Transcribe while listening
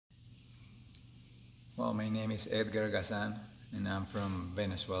Well, my name is Edgar Gazan, and I'm from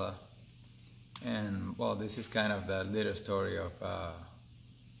Venezuela. And well, this is kind of the little story of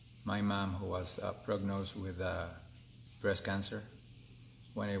my mom, who was prognosed with breast cancer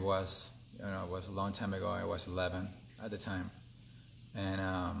when it was, it was a long time ago. I was 11 at the time,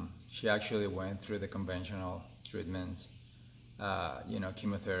 and she actually went through the conventional treatments,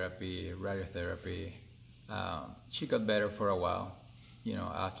 chemotherapy, radiotherapy. She got better for a while,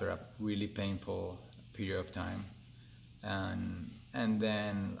 after a really painful period of time, and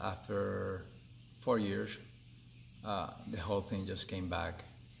then after 4 years, the whole thing just came back,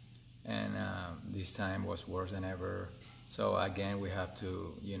 and this time was worse than ever. So again, we have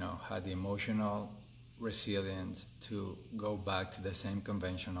to, have the emotional resilience to go back to the same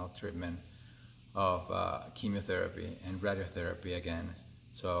conventional treatment of chemotherapy and radiotherapy again.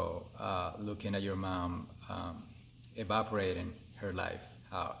 So looking at your mom evaporating her life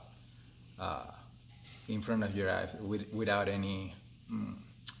out in front of your eyes without any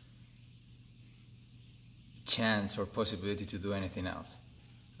chance or possibility to do anything else.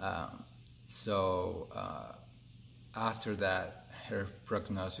 After that, her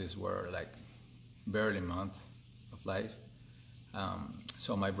prognosis were like barely a month of life.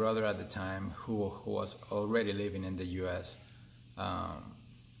 So my brother at the time, who was already living in the U.S., and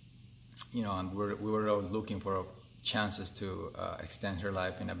we were all looking for chances to extend her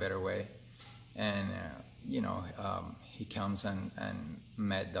life in a better way. And, he comes and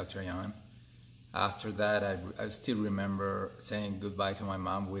met Dr. Young. After that, I still remember saying goodbye to my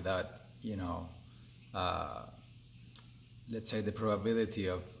mom without, let's say, the probability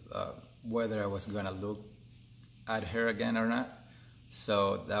of whether I was going to look at her again or not.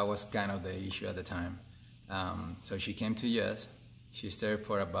 So that was kind of the issue at the time. So she came to US. She stayed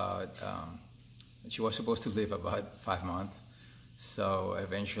for about, she was supposed to live about 5 months. So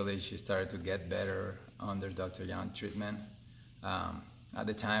eventually she started to get better under Dr. Young treatment. At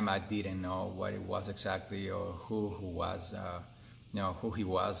the time, I didn't know what it was exactly, or who he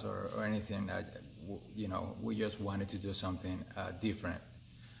was, or anything. We just wanted to do something different.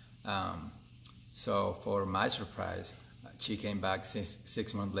 So for my surprise, she came back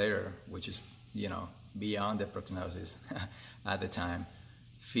 6 months later, which is, beyond the prognosis at the time,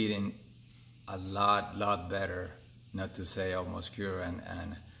 feeling a lot better, not to say almost cured.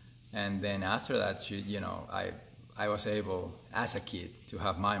 And then after that, she, I was able, as a kid, to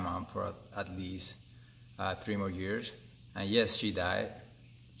have my mom for at least 3 more years. And yes, she died.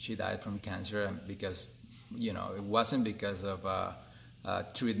 She died from cancer, and because, it wasn't because of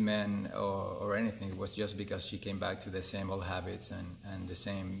treatment or anything. It was just because she came back to the same old habits and the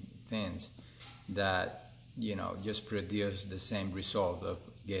same things that, just produced the same result of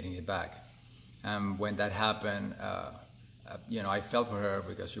getting it back. And when that happened, I felt for her,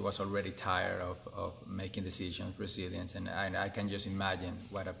 because she was already tired of making decisions, resilience, and I can just imagine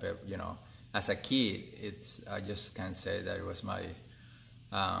what as a kid, I just can't say that it was my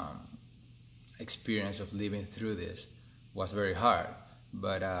experience of living through this was very hard.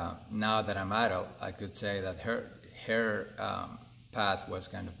 But now that I'm adult, I could say that her path was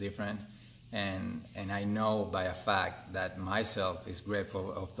kind of different, and I know by a fact that myself is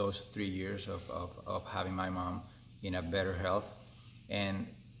grateful of those 3 years of having my mom in a better health. And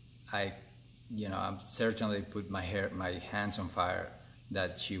I'm certainly put my hands on fire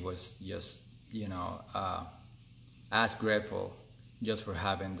that she was just, as grateful just for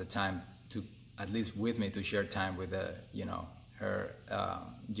having the time to, at least with me, to share time with her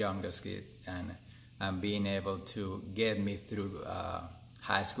youngest kid, and being able to get me through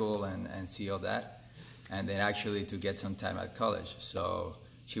high school and see all that, and then actually to get some time at college. So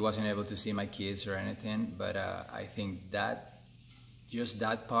she wasn't able to see my kids or anything, but I think that just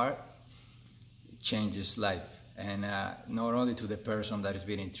that part changes life, and not only to the person that is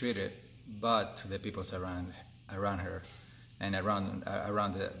being treated, but to the people around her, and around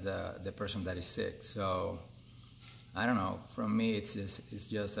the person that is sick. So I don't know. From me, it's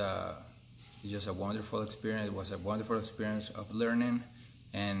just a wonderful experience. It was a wonderful experience of learning,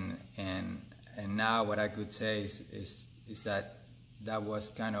 and now what I could say is that was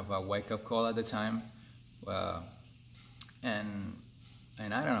kind of a wake-up call at the time,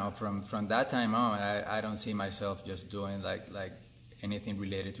 and I don't know, from that time on, I don't see myself just doing like anything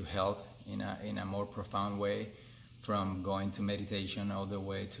related to health in a more profound way, from going to meditation all the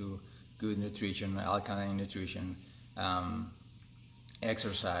way to good nutrition, alkaline nutrition,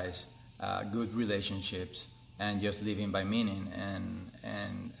 exercise, good relationships, and just living by meaning,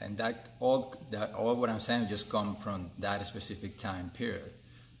 and that all what I'm saying just come from that specific time period.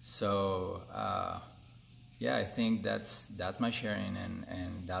 So yeah, I think that's my sharing,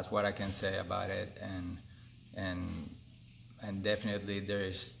 and that's what I can say about it, and definitely there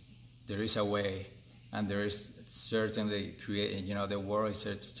is a way, and there is certainly the world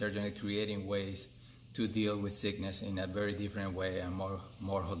is certainly creating ways to deal with sickness in a very different way and more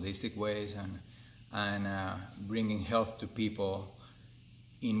holistic ways, and bringing health to people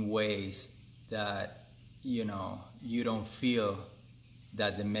in ways that you don't feel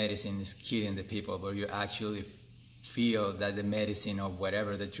that the medicine is killing the people, but you actually feel that the medicine or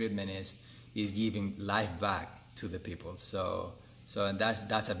whatever the treatment is giving life back to the people. So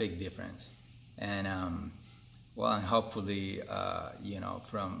that's a big difference. And and hopefully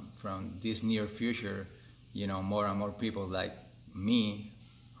from this near future, more and more people like me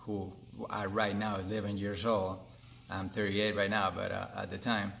who are right now 11 years old. I'm 38 right now, but at the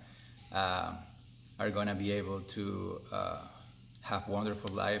time are going to be able to have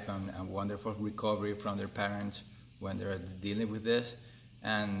wonderful life and wonderful recovery from their parents when they're dealing with this,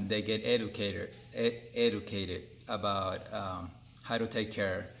 and they get educated about how to take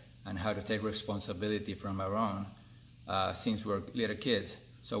care and how to take responsibility from our own since we're little kids,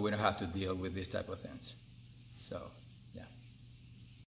 so we don't have to deal with these type of things. So